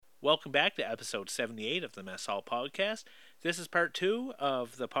Welcome back to episode 78 of the Mess Hall Podcast. This is part 2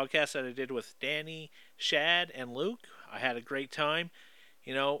 of the podcast that I did with Danny, Shad, and Luke. I had a great time.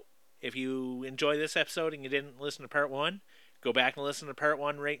 You know, if you enjoy this episode and you didn't listen to part 1, go back and listen to part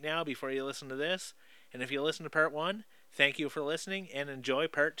 1 right now before you listen to this. And if you listen to part 1, thank you for listening and enjoy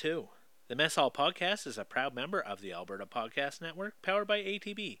part 2. The Mess Hall Podcast is a proud member of the Alberta Podcast Network, powered by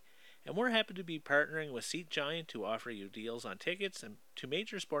ATB. And we're happy to be partnering with Seat Giant to offer you deals on tickets and to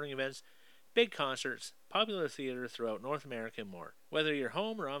major sporting events, big concerts, popular theater throughout North America, and more. Whether you're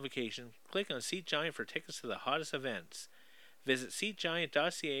home or on vacation, click on Seat Giant for tickets to the hottest events. Visit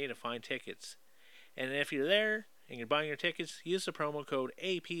seatgiant.ca to find tickets. And if you're there and you're buying your tickets, use the promo code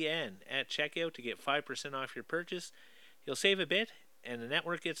APN at checkout to get 5% off your purchase. You'll save a bit, and the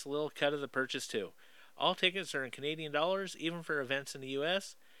network gets a little cut of the purchase too. All tickets are in Canadian dollars, even for events in the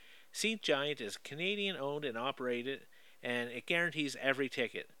U.S. Seat Giant is Canadian owned and operated, and it guarantees every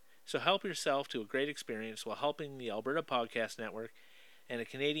ticket. So help yourself to a great experience while helping the Alberta Podcast Network and a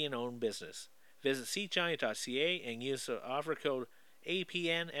Canadian owned business. Visit seatgiant.ca and use the offer code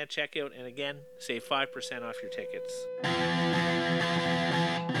APN at checkout, and again, save 5% off your tickets.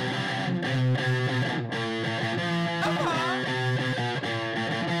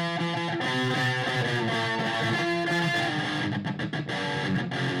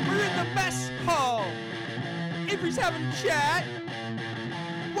 Avery's having a chat.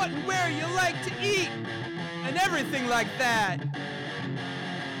 What and where you like to eat, and everything like that.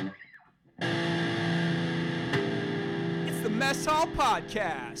 It's the Mess Hall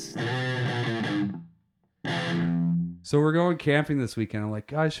Podcast. So we're going camping this weekend. I'm like,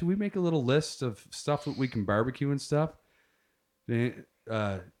 guys, should we make a little list of stuff that we can barbecue and stuff?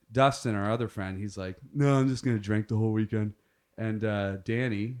 Dustin, our other friend, he's like, no, I'm just gonna drink the whole weekend. And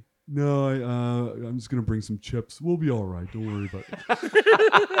Danny, no, I'm just going to bring some chips. We'll be all right. Don't worry about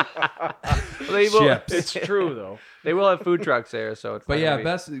it. They will, Chips. it's true, though. They will have food trucks there, so it's But fine.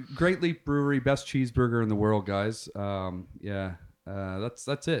 yeah, Great Leap Brewery, best cheeseburger in the world, guys.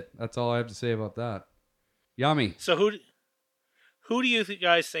 That's it. That's all I have to say about that. Yummy. So who do you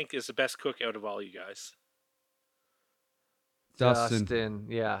guys think is the best cook out of all you guys? Dustin.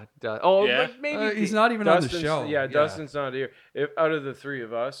 Yeah. Yeah? But maybe he's not even on the show. Yeah, Dustin's not here. If out of the three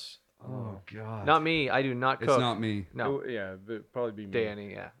of us, Oh, God. Not me. I do not cook. It's not me. No, it'd probably be me.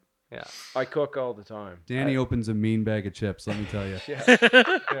 Danny. Yeah. I cook all the time. Danny opens a mean bag of chips, let me tell you.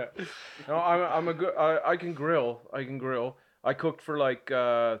 Yeah. No, I'm a good. I can grill. I cooked for like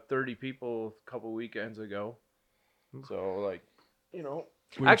 30 people a couple weekends ago. So like, We were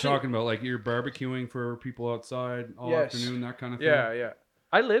talking about like you're barbecuing for people outside all afternoon, that kind of thing. Yeah.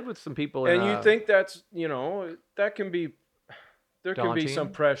 I lived with some people. And you think that's that can be. There can be Daunting.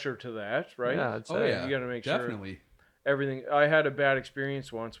 some pressure to that, right? Yeah, You got to make sure definitely. everything. I had a bad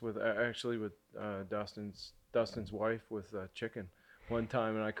experience once with Dustin's wife with chicken one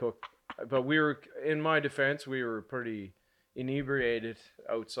time, and I cooked. But in my defense, we were pretty inebriated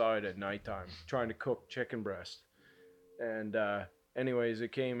outside at nighttime trying to cook chicken breast. And anyways,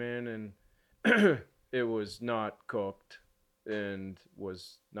 it came in and it was not cooked and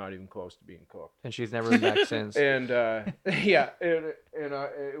was not even close to being cooked. And she's never been back since. And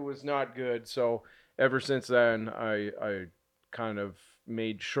it was not good. So ever since then, I kind of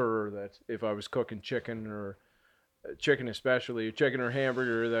made sure that if I was cooking chicken or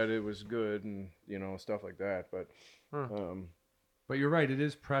hamburger, that it was good and stuff like that. But But you're right, it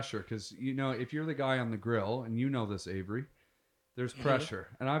is pressure because if you're the guy on the grill, and this, Avery, there's pressure,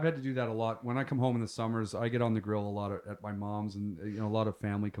 and I've had to do that a lot. When I come home in the summers, I get on the grill a lot at my mom's, and a lot of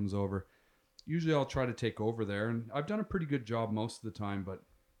family comes over. Usually, I'll try to take over there, and I've done a pretty good job most of the time. But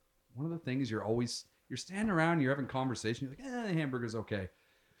one of the things you're standing around, you're having conversation, you're like, the hamburger's okay,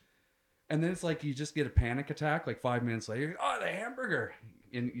 and then it's like you just get a panic attack. Like 5 minutes later, the hamburger,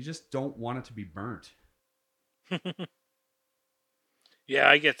 and you just don't want it to be burnt. Yeah,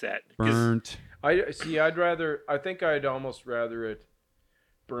 I get that. Burnt. I think I'd almost rather it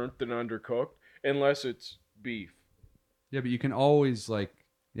burnt than undercooked, unless it's beef. Yeah, but you can always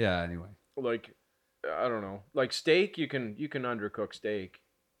anyway. Like, I don't know. Like steak, you can undercook steak,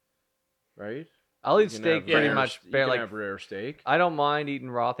 right? I'll eat steak pretty much. You can have rare steak. I don't mind eating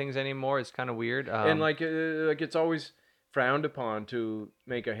raw things anymore. It's kind of weird. And it's always frowned upon to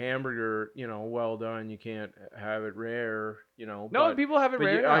make a hamburger, well done. You can't have it rare, No, people have it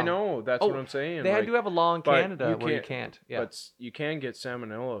rare. I know. That's what I'm saying. They do have a law in Canada where you can't. Yeah. But you can get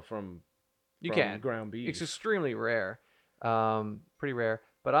salmonella from can ground beef. It's extremely rare. Pretty rare.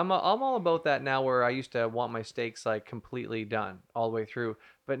 But I'm all about that now. Where I used to want my steaks like completely done all the way through,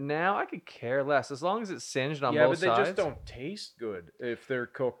 but now I could care less as long as it's singed on Yeah, both but they sides. just don't taste good if they're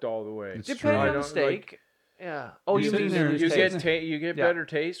cooked all the way. It's Depending true. on the steak. Yeah. Oh, You're you sitting mean there, they lose you taste? You get Yeah. better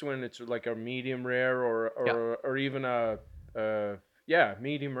taste when it's like a medium rare or even a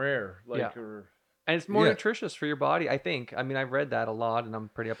medium rare Yeah. or And it's more Yeah. nutritious for your body, I think. I mean, I've read that a lot, and I'm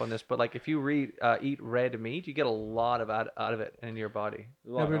pretty up on this. But like, if you eat red meat, you get a lot of out of it in your body. a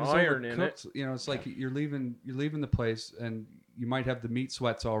lot but of it's iron in it. overcooked. You know, it's like you're leaving the place, and you might have the meat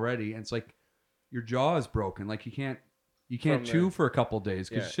sweats already, and it's like your jaw is broken. Like you can't From chew the- for a couple days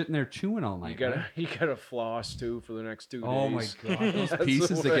because yeah. you're sitting there chewing all night. right? You gotta floss too for the next 2 days. Oh my god, those That's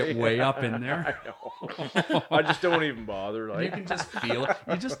pieces the that get way way. up in there. I know. I just don't even bother. You Like can just feel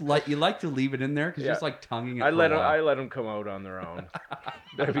it. You like to leave it in there because Yeah. you're just like tonguing it. I for let a them, while. I let them come out on their own.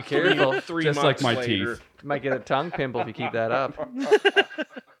 Better be careful. Three Just months like my later. teeth. You might get a tongue pimple if you keep that up.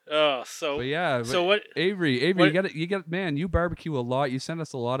 Oh, so But yeah, so what? Avery, what- you got man, you barbecue a lot. You send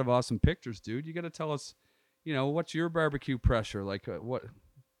us a lot of awesome pictures, dude. You got to tell us, what's your barbecue pressure like? What?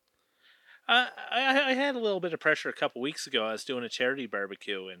 I had a little bit of pressure a couple weeks ago. I was doing a charity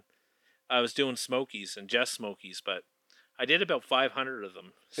barbecue and I was doing smokies and just smokies, but I did about 500 of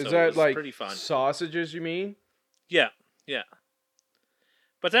them. So Is it that was like pretty fun? sausages? You mean? Yeah.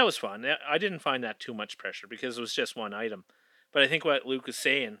 But that was fun. I didn't find that too much pressure because it was just one item. But I think what Luke is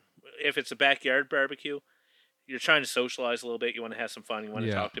saying, if it's a backyard barbecue, you're trying to socialize a little bit. You want to have some fun. You want to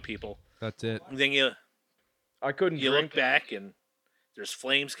Yeah. talk to people. That's it. And then you I couldn't look drink. back and there's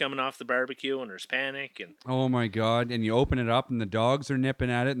flames coming off the barbecue and there's panic and Oh my god! And you open it up, and the dogs are nipping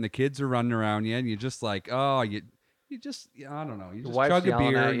at it, and the kids are running around you, and you're just like, oh, you just, I don't know, you just wife's chug a yelling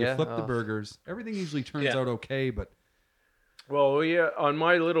beer, at you ya. flip the Ugh. burgers. Everything usually turns Yeah. out okay, but Well, yeah, on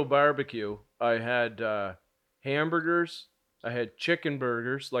my little barbecue, I had hamburgers. I had chicken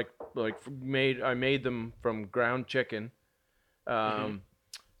burgers, I made them from ground chicken.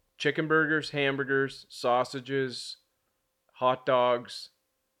 Chicken burgers, hamburgers, sausages, hot dogs,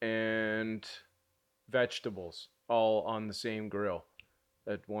 and vegetables, all on the same grill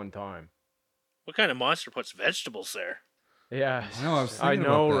at one time. what kind of monster puts vegetables there? Yeah, I know, I was I thinking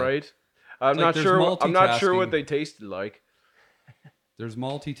know, about that. right? I'm It's like not there's sure. I'm not sure multitasking. what they tasted like. there's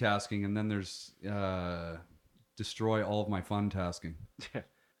multitasking, and then there's destroy all of my fun tasking.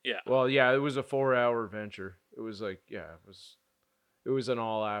 Yeah. Well, yeah, it was a 4-hour venture. It was like, it was an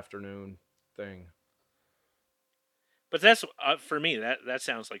all afternoon thing. But that's for me. That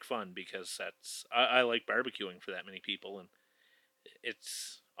sounds like fun because I like barbecuing for that many people, and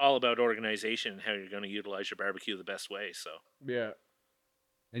it's all about organization and how you're going to utilize your barbecue the best way. So Yeah.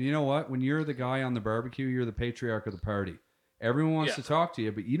 And you know what? When you're the guy on the barbecue, you're the patriarch of the party. Everyone wants Yeah. to talk to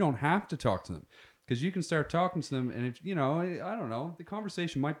you, but you don't have to talk to them because you can start talking to them. And if I don't know, the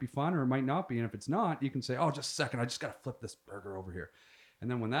conversation might be fun or it might not be. And if it's not, you can say, "Oh, just a second, I just got to flip this burger over here." And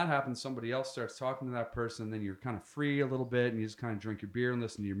then when that happens, somebody else starts talking to that person. Then you're kind of free a little bit, and you just kind of drink your beer and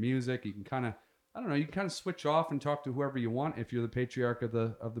listen to your music. You can kind of, I don't know, you can kind of switch off and talk to whoever you want if you're the patriarch of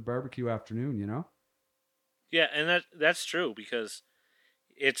the barbecue afternoon. yeah, and that's true because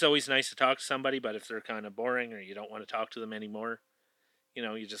it's always nice to talk to somebody, but if they're kind of boring or you don't want to talk to them anymore,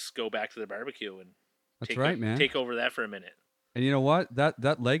 you just go back to the barbecue and That's right, man. take over that for a minute. And you know what?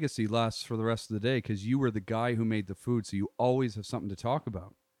 That legacy lasts for the rest of the day because you were the guy who made the food, so you always have something to talk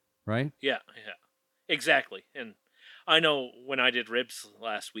about, right? Yeah, exactly. And I know when I did ribs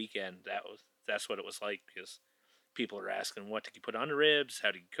last weekend, that's what it was like because people are asking, what did you put on the ribs?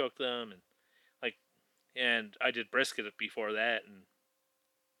 How did you cook them? And I did brisket before that. And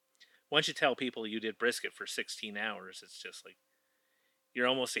once you tell people you did brisket for 16 hours, it's just like you're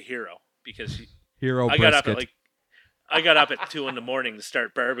almost a hero because Hero I brisket. got up at 2 a.m. to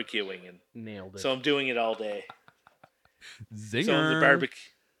start barbecuing, and Nailed it. so I'm doing it all day. Zinger. So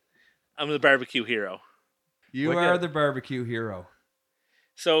I'm the barbecue hero. You are the barbecue hero.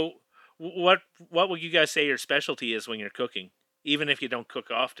 So what would you guys say your specialty is when you're cooking, even if you don't cook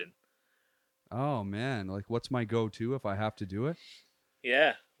often? Oh man, like what's my go-to if I have to do it?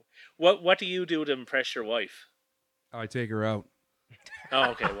 Yeah. What do you do to impress your wife? I take her out.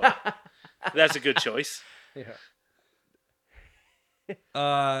 Oh, okay. Well, that's a good choice. Yeah.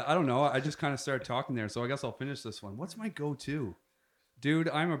 I don't know. I just kind of started talking there, so I guess I'll finish this one. What's my go-to? Dude,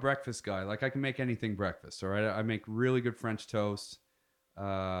 I'm a breakfast guy. Like I can make anything breakfast, all right? I make really good French toast,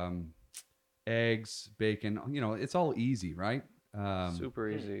 eggs, bacon. It's all easy, right? Super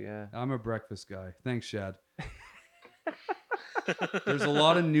easy, yeah. I'm a breakfast guy. Thanks, Shad. There's a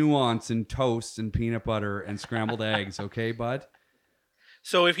lot of nuance in toast and peanut butter and scrambled eggs, okay, bud?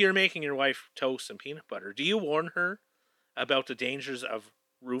 So if you're making your wife toast and peanut butter, do you warn her about the dangers of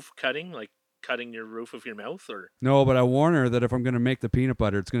roof cutting, like cutting your roof of your mouth, or No, but I warn her that if I'm going to make the peanut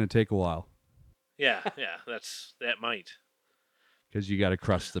butter, it's going to take a while yeah, that might. because you got to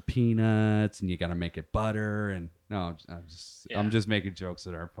crush the peanuts and you got to make it butter. And no, Yeah. I'm just making jokes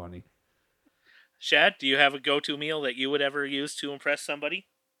that aren't funny. Shad, do you have a go-to meal that you would ever use to impress somebody?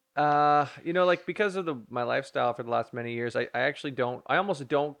 Like because of my lifestyle for the last many years, I actually don't. I almost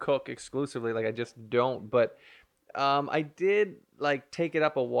don't cook exclusively. Like I just don't. But I did like take it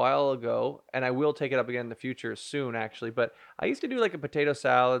up a while ago, and I will take it up again in the future soon, actually. But I used to do like a potato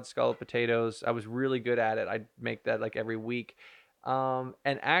salad, scalloped potatoes. I was really good at it. I'd make that like every week. And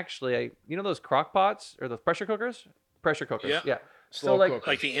actually, those crock pots or those pressure cookers? Pressure cookers, Yeah. yeah. Slow So like, cooker.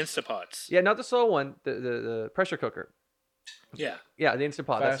 Like the Instapots. yeah, not the slow one, the pressure cooker. Yeah. Yeah, the Instant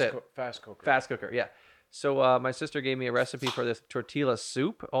Pot. That's it. Fast cooker. Fast cooker, yeah. So my sister gave me a recipe for this tortilla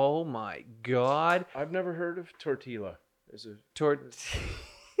soup. Oh my god. I've never heard of tortilla. Is it?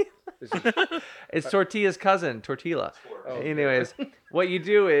 Is it It's tortilla's cousin, tortilla. Oh, Anyways, what you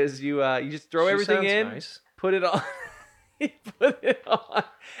do is you just throw She everything sounds in, nice. put it on, you put it on,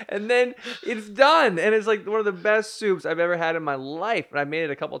 and then it's done. And it's like one of the best soups I've ever had in my life. And I've made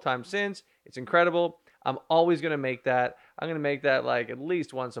it a couple times since. It's incredible. I'm always gonna make that. I'm gonna make that like at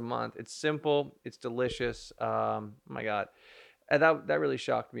least once a month. It's simple. It's delicious. Oh my god. And that really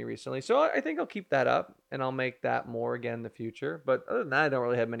shocked me recently. So I think I'll keep that up and I'll make that more again in the future. But other than that, I don't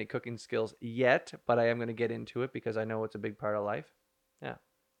really have many cooking skills yet, but I am going to get into it because I know it's a big part of life. Yeah.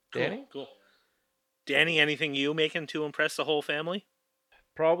 Danny? Cool. Danny, anything you making to impress the whole family?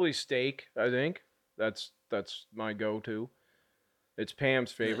 Probably steak. I think that's my go-to. It's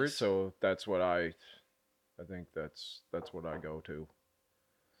Pam's favorite, Nice. so that's what I think that's what I go to.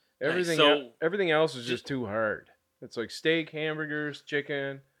 Nice. So- Everything else is just too hard. It's like steak, hamburgers,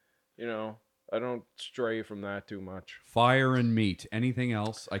 chicken. I don't stray from that too much. Fire and meat. Anything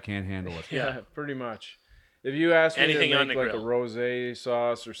else, I can't handle it. Yeah. Pretty much. If you asked me Anything to on make the like grill. a rosé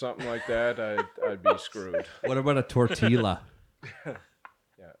sauce or something like that, I'd be screwed. What about a tortilla?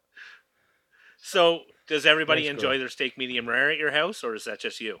 So, does everybody Nice enjoy grill. their steak medium rare at your house, or is that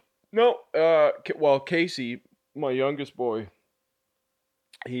just you? No, well, Casey, my youngest boy,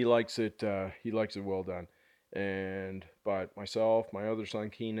 he likes it. He likes it well done, but myself, my other son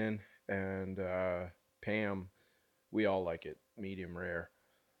Keenan, and Pam, we all like it medium rare.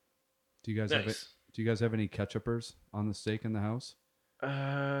 Do you guys have it? Nice. Do you guys have any ketchupers on the steak in the house?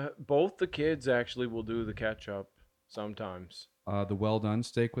 Both the kids actually will do the ketchup sometimes. The well done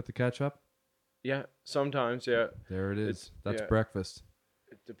steak with the ketchup. Yeah, sometimes. Yeah, There it is. It's- That's yeah. breakfast.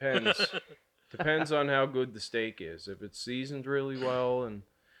 it depends. Depends on how good the steak is. If it's seasoned really well, and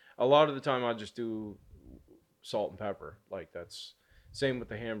a lot of the time I just do salt and pepper. Like that's same with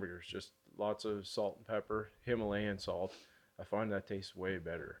the hamburgers. Just lots of salt and pepper, Himalayan salt. I find that tastes way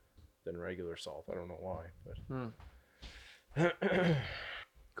better than regular salt. I don't know why, but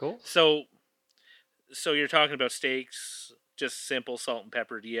Cool. So you're talking about steaks, just simple salt and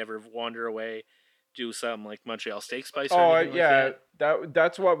pepper. Do you ever wander away, do something like Montreal steak spice? Or oh anything yeah, like that?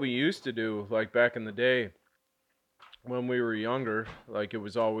 that's what we used to do. Like back in the day, when we were younger, like it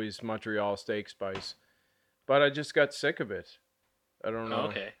was always Montreal steak spice. But I just got sick of it. I don't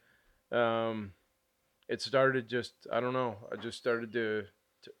know. Oh, okay. It started just I don't know. I just started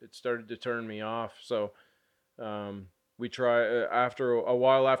it started to turn me off. So we try after a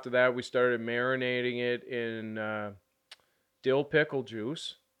while after that we started marinating it in dill pickle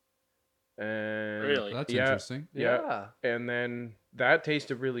juice. And Really? That's yeah, interesting. yeah. And then that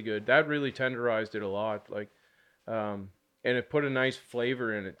tasted really good. That really tenderized it a lot. Like and it put a nice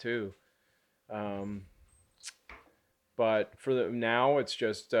flavor in it too. But now it's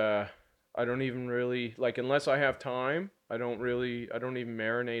just I don't even really like unless I have time. I don't even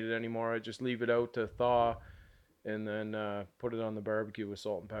marinate it anymore. I just leave it out to thaw, and then put it on the barbecue with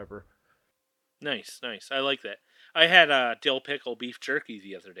salt and pepper. Nice. I like that. I had dill pickle beef jerky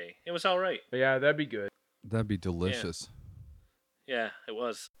the other day. It was all right. But yeah, that'd be good. That'd be delicious. Yeah, it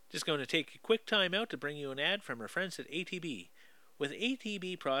was. Just going to take a quick time out to bring you an ad from our friends at ATB. With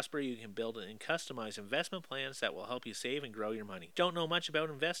ATB Prosper, you can build and customize investment plans that will help you save and grow your money. Don't know much about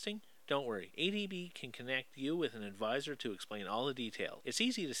investing? Don't worry. ATB can connect you with an advisor to explain all the details. It's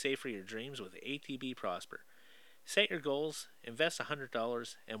easy to save for your dreams with ATB Prosper. Set your goals, invest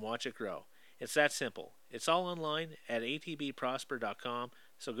 $100, and watch it grow. It's that simple. It's all online at atbprosper.com,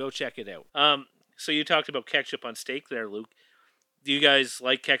 so go check it out. So you talked about ketchup on steak there, Luke. Do you guys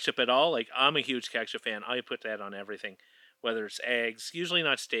like ketchup at all? Like, I'm a huge ketchup fan. I put that on everything, whether it's eggs, usually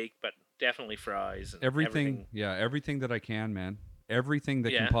not steak, but definitely fries. And Everything that I can, man. Everything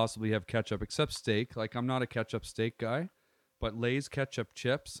that Yeah. can possibly have ketchup, except steak. Like, I'm not a ketchup steak guy, But Lay's ketchup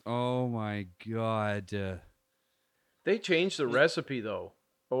chips, oh my god. They changed the recipe though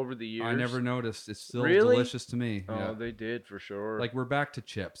over the years. I never noticed. It's still Really? delicious to me. Oh, Yeah. they did for sure. Like we're back to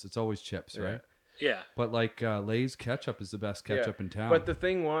chips. It's always chips, Yeah. right? Yeah. But like Lay's ketchup is the best ketchup in town. But the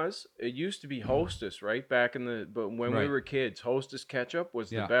thing was, it used to be Hostess, right? Back in but when we Right. were kids, Hostess ketchup was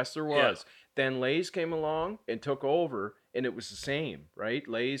the Yeah. best there Yeah. was. Then Lay's came along and took over, and it was the same, right?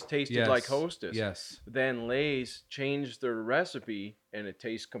 Lay's tasted like Hostess. Yes. Then Lay's changed their recipe, and it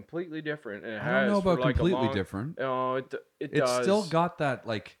tastes completely different. And it I don't know has for about like completely a long, different. Oh, it It's does. still got that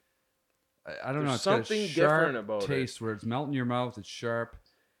like I don't know. There's It's got a something sharp different about it. taste where it's melting in your mouth. It's sharp.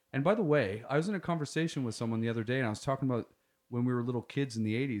 And by the way, I was in a conversation with someone the other day, and I was talking about when we were little kids in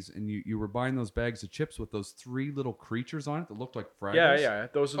the 80s, and you were buying those bags of chips with those 3 little creatures on it that looked like Fraggles. Yeah.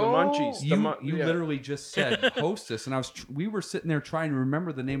 Those are the munchies. The You yeah. literally just said Hostess, and we were sitting there trying to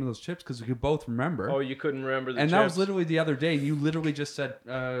remember the name of those chips because we could both remember. Oh, you couldn't remember the and chips? that was literally the other day. You literally just said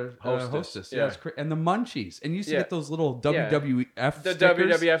Hostess. Yeah, Yeah. it's and the munchies. And you used to Yeah. get those little Yeah. WWF The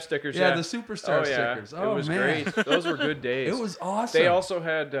stickers. WWF stickers, Yeah, yeah. the Superstar stickers. Oh, it was man. great. Those were good days. It was awesome. They also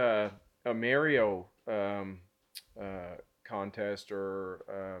had a Mario contest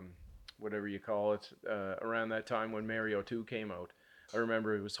or whatever you call it around that time when Mario 2 came out. I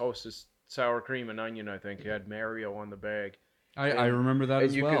remember it was Hostess sour cream and onion. I think it had Mario on the bag. I remember that as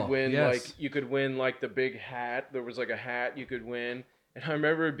And you well. could win Yes. you could win like the big hat. There was like a hat you could win, and I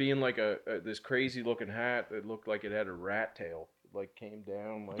remember it being like this crazy looking hat that looked like it had a rat tail. It like came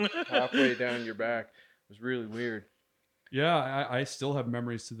down like halfway down your back. It was really weird. Yeah, I still have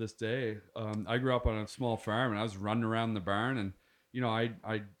memories to this day. I grew up on a small farm, and I was running around the barn, and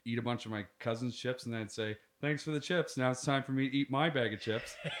I'd eat a bunch of my cousin's chips, and then I'd say, "Thanks for the chips. Now it's time for me to eat my bag of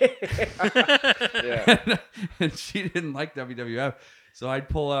chips." Yeah. And she didn't like WWF, so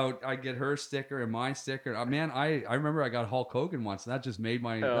I'd get her sticker and my sticker. Man, I remember I got Hulk Hogan once, and that just made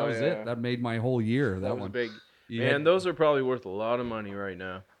that was yeah. it. That made my whole year. That was one. big. You Man, had- those are probably worth a lot of money right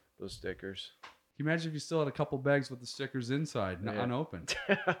now. Those stickers. Can you imagine if you still had a couple bags with the stickers inside, Yeah. unopened?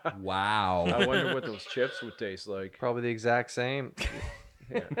 I Wow. wonder what those chips would taste like. Probably the exact same.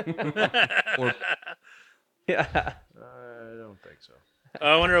 Or Yeah. I don't think so.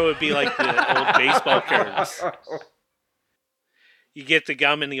 I wonder what it would be like the old baseball cards. You get the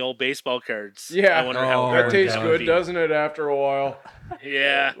gum in the old baseball cards. Yeah. I wonder how Oh, hard That tastes would good, be. doesn't it? After a while,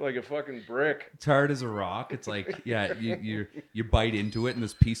 Yeah. like a fucking brick. it's hard as a rock. It's like, yeah, you bite into it and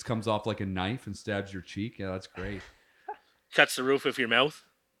this piece comes off like a knife and stabs your cheek. Yeah, that's great. Cuts the roof of your mouth.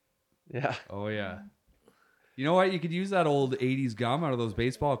 Yeah. Oh yeah. You know what? You could use that old 80s gum out of those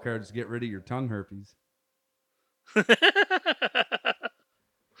baseball cards to get rid of your tongue herpes. A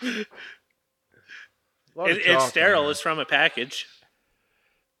lot of It's chalk in sterile. there. It's from a package.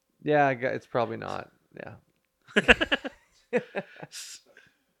 Yeah, it's probably not. Yeah.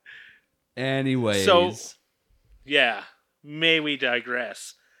 Anyways. So, yeah, may we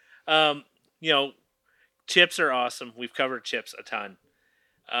digress. Chips are awesome. We've covered chips a ton.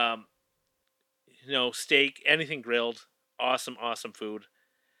 Steak, anything grilled, awesome food.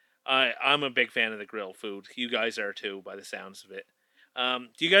 I'm a big fan of the grilled food. You guys are too, by the sounds of it.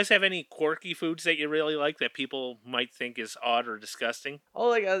 Do you guys have any quirky foods that you really like that people might think is odd or disgusting? Oh,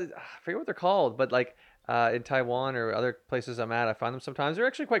 like I forget what they're called, but like in Taiwan or other places I'm at, I find them sometimes. They're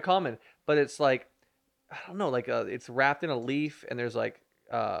actually quite common, but it's like I don't know, like it's wrapped in a leaf and there's like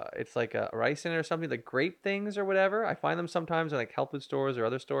it's like a rice in it or something, like grape things or whatever. I find them sometimes in like health food stores or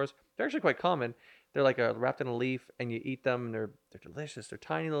other stores. They're actually quite common. They're like wrapped in a leaf and you eat them and they're delicious. They're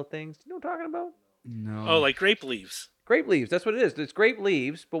tiny little things. Do you know what I'm talking about? No. Oh, like grape leaves. Grape leaves. That's what it is. It's grape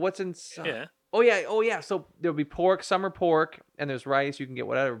leaves, but what's inside? Yeah. Oh yeah. So there'll be pork, summer pork, and there's rice. You can get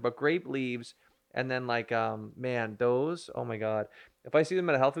whatever, but grape leaves, and then like man, those. Oh my god. If I see them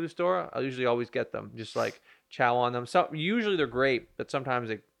at a health food store, I'll usually always get them. Just like chow on them. So usually they're great, but sometimes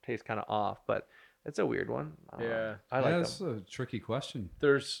they taste kind of off. But it's a weird one. Yeah. I like them. That's a tricky question.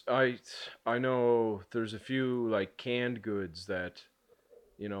 I know there's a few like canned goods that,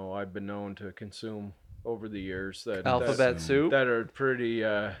 I've been known to consume over the years Alphabet soup. that are pretty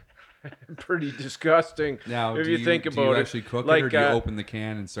pretty disgusting. Now, if do you think do about you it, actually cook like, it or do you open the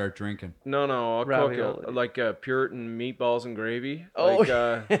can and start drinking? No, I'll Ravioli. cook like Puritan meatballs and gravy. Oh.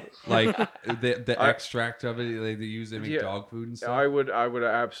 Like, Like the extract of it they use, they make Yeah, dog food and stuff. I would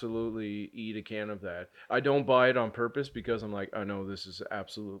absolutely eat a can of that. I don't buy it on purpose because I'm like, I know this is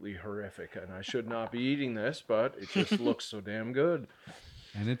absolutely horrific and I should not be eating this, but it just looks so damn good.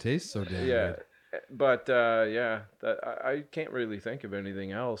 And it tastes so damn Yeah, good. but I can't really think of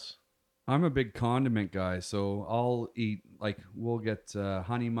anything else. I'm a big condiment guy, so I'll eat we'll get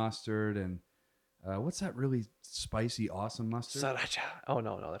honey mustard and what's that really spicy, awesome mustard? Sriracha. Oh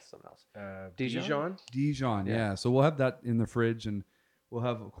no, that's something else. Dijon? Dijon? Dijon, Yeah. yeah. So we'll have that in the fridge, and we'll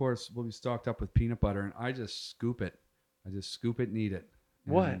have, of course, we'll be stocked up with peanut butter, and I just scoop it. I just scoop it and eat it.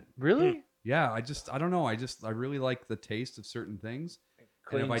 What? And Really? yeah, I don't know. I really like the taste of certain things.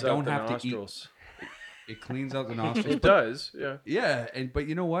 And if I Cleans don't out the have nostrils. to eat, it cleans out the nostrils. It does, yeah. Yeah, but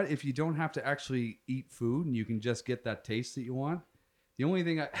you know what? If you don't have to actually eat food and you can just get that taste that you want, the only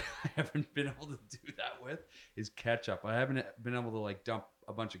thing I haven't been able to do that with is ketchup. I haven't been able to like dump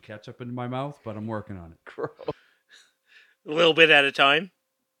a bunch of ketchup into my mouth, but I'm working on it. Gross. A little bit at a time.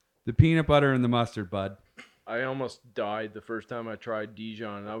 The peanut butter and the mustard, bud. I almost died the first time I tried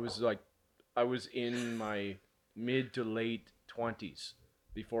Dijon. I was in my mid to late 20s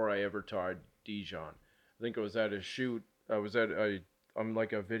before I ever tried Dijon. I think I was at a shoot. I'm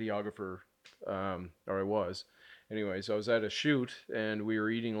like a videographer, or I was. Anyways, I was at a shoot and we were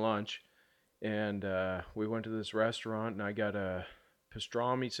eating lunch, and we went to this restaurant and I got a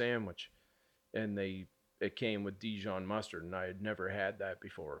pastrami sandwich, and it came with Dijon mustard, and I had never had that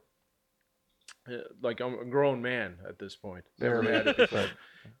before. Like, I'm a grown man at this point. Never had it before.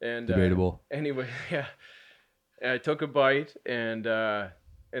 And Debatable. anyway, yeah. And I took a bite, and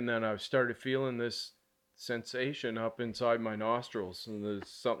then I started feeling this sensation up inside my nostrils, and there's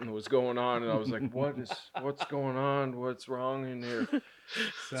something was going on, and I was like, what's going on? What's wrong in here?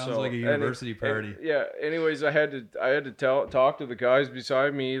 Sounds like a university party. Yeah. Anyways, I had to talk to the guys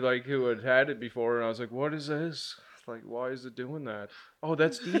beside me, like, who had it before, and I was like, what is this? Like, why is it doing that? Oh,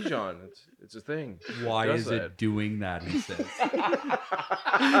 that's Dijon. It's a thing. Why It does is that. it doing that? He says.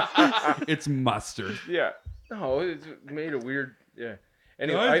 It's mustard. Yeah. No, it made a weird. Yeah.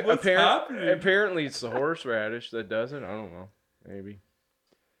 Anyway, Guys, what's happening? apparently it's the horseradish that does it. I don't know. Maybe.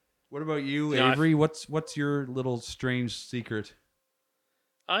 What about you, No, Avery? What's your little strange secret?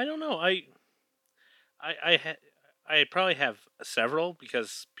 I don't know. I probably have several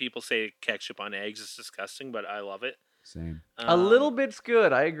because people say ketchup on eggs is disgusting, but I love it. Same. A little bit's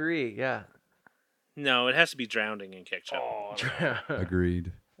good. I agree. Yeah. No, it has to be drowning in ketchup.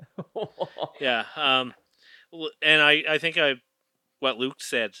 Agreed. Yeah. And I think what Luke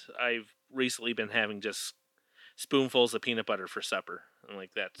said, I've recently been having just spoonfuls of peanut butter for supper. And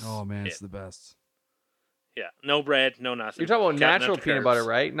like that's Oh man, it's it. the best. Yeah. No bread, no nothing. You're talking about Cutting natural up the peanut carbs. butter,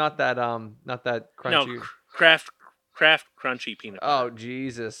 right? Not that crunchy. No, craft crunchy peanut butter. Oh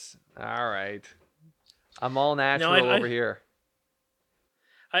Jesus! All right, I'm all natural I- over here.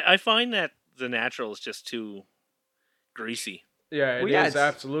 I find that the natural is just too greasy. Yeah, it Well, yeah, is it's-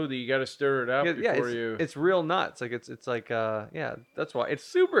 absolutely. You got to stir it up Yeah, before you. it's real nuts. Like it's like yeah, that's why it's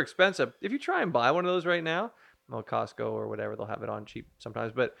super expensive. If you try and buy one of those right now, well, Costco or whatever, they'll have it on cheap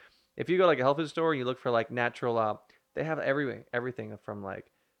sometimes. But if you go like a health food store and you look for like natural, they have everything from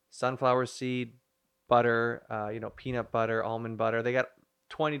like sunflower seed butter, peanut butter, almond butter. They got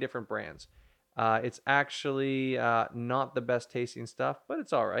 20 different brands. It's actually not the best tasting stuff, but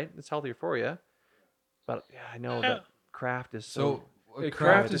it's all right. It's healthier for you. But yeah, I know that Kraft is so.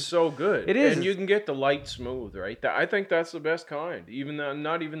 Kraft is so good. It is. and you can get the light smooth, right? I think that's the best kind.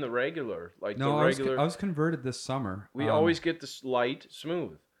 Not even the regular, like No, the I regular. was converted this summer. We always get this light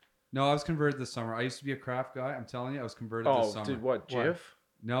smooth. No, I was converted this summer. I used to be a Kraft guy. I'm telling you, I was converted this Oh, summer. did what? Jif?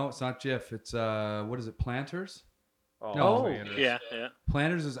 No, it's not Jif. It's what is it? Planters. Oh, No. Yeah.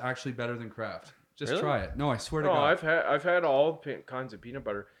 Planters is actually better than Kraft. Just Really? try it. No, I swear to No, God. I've had all kinds of peanut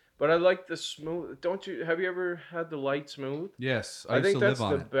butter, but I like the smooth. Don't you? Have you ever had the light smooth? Yes, I I used think to that's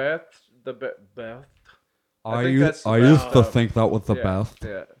live on the it. best. The best. I think used, that's the I best used to stuff. think that was the Yeah, best.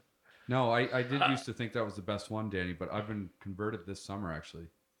 Yeah. No, I did used to think that was the best one, Danny, but I've been converted this summer actually.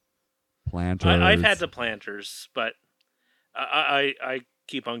 Planters. I've had the planters, but I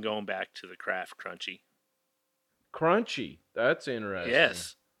keep on going back to the Kraft Crunchy. Crunchy. That's interesting.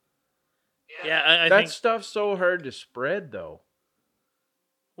 Yes. Yeah, I That think. stuff's so hard to spread, though.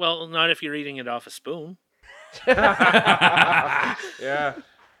 Well, not if you're eating it off a spoon. Yeah.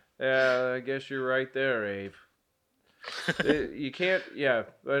 Yeah, I guess you're right there, Abe. You can't, yeah,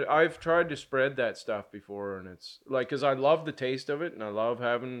 but I've tried to spread that stuff before, and it's like, because I love the taste of it, and I love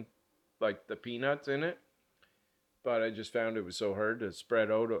having, like, the peanuts in it, but I just found it was so hard to spread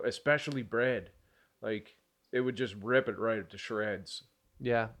out, especially bread. Like, it would just rip it right to shreds.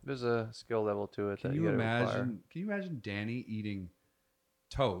 Yeah, there's a skill level to it. Can that you gotta imagine? acquire. Can you imagine Danny eating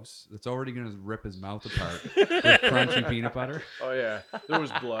toast that's already going to rip his mouth apart with crunchy peanut butter? Oh, yeah. There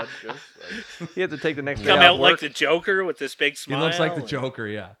was blood. Just like, You have to take the next day Come off out like work. the Joker with this big He smile. looks like the and- Joker,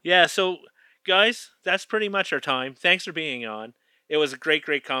 yeah. Yeah, so guys, that's pretty much our time. Thanks for being on. It was a great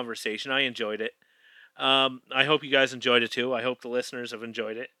conversation. I enjoyed it. I hope you guys enjoyed it too. I hope the listeners have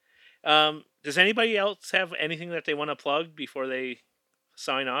enjoyed it. Does anybody else have anything that they want to plug before they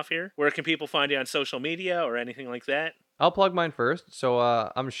sign off here? Where can people find you on social media or anything like that? I'll plug mine first. So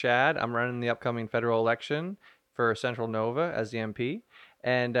I'm Shad. I'm running the upcoming federal election for Central Nova as the MP.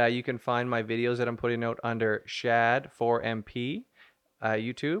 And you can find my videos that I'm putting out under Shad4MP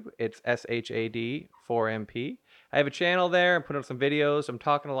YouTube. It's SHAD 4MP. I have a channel there. I'm putting up some videos. I'm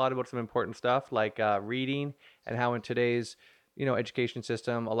talking a lot about some important stuff like reading and how in today's education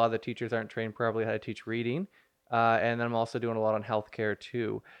system, a lot of the teachers aren't trained properly how to teach reading. And then I'm also doing a lot on healthcare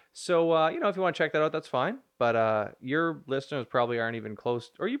too. So, if you want to check that out, that's fine. But your listeners probably aren't even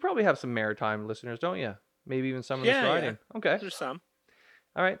close, or you probably have some maritime listeners, don't you? Maybe even some of this riding. Yeah. Okay. There's some.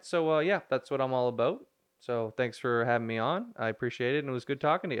 All right. So, that's what I'm all about. So thanks for having me on. I appreciate it. And it was good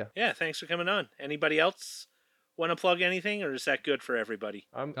talking to you. Yeah, thanks for coming on. Anybody else want to plug anything, or is that good for everybody?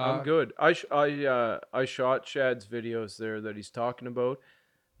 I'm good. I shot Shad's videos there that he's talking about,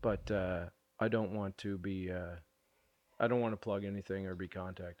 but I don't want to be I don't want to plug anything or be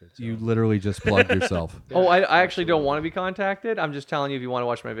contacted. So. You literally just plugged yourself. Oh, I actually don't want to be contacted. I'm just telling you if you want to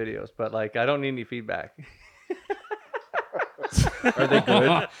watch my videos, but I don't need any feedback. Are they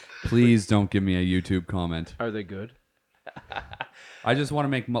good? Please don't give me a YouTube comment. Are they good? I just want to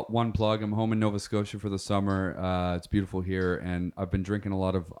make one plug. I'm home in Nova Scotia for the summer. It's beautiful here, and I've been drinking a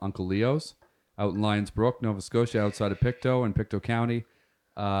lot of Uncle Leo's out in Lions Brook, Nova Scotia, outside of Pictou in Pictou County.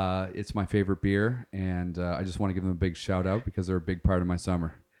 It's my favorite beer, and I just want to give them a big shout out because they're a big part of my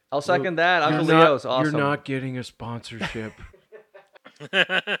summer. I'll second that. Uncle Leo's awesome. You're not getting a sponsorship.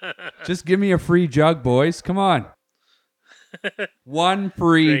 Just give me a free jug, boys. Come on. One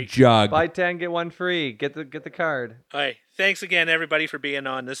free jug. Buy 10, get one free. Get the card. All right. Thanks again, everybody, for being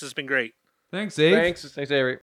on. This has been great. Thanks, Abe. Thanks. Thanks, Avery.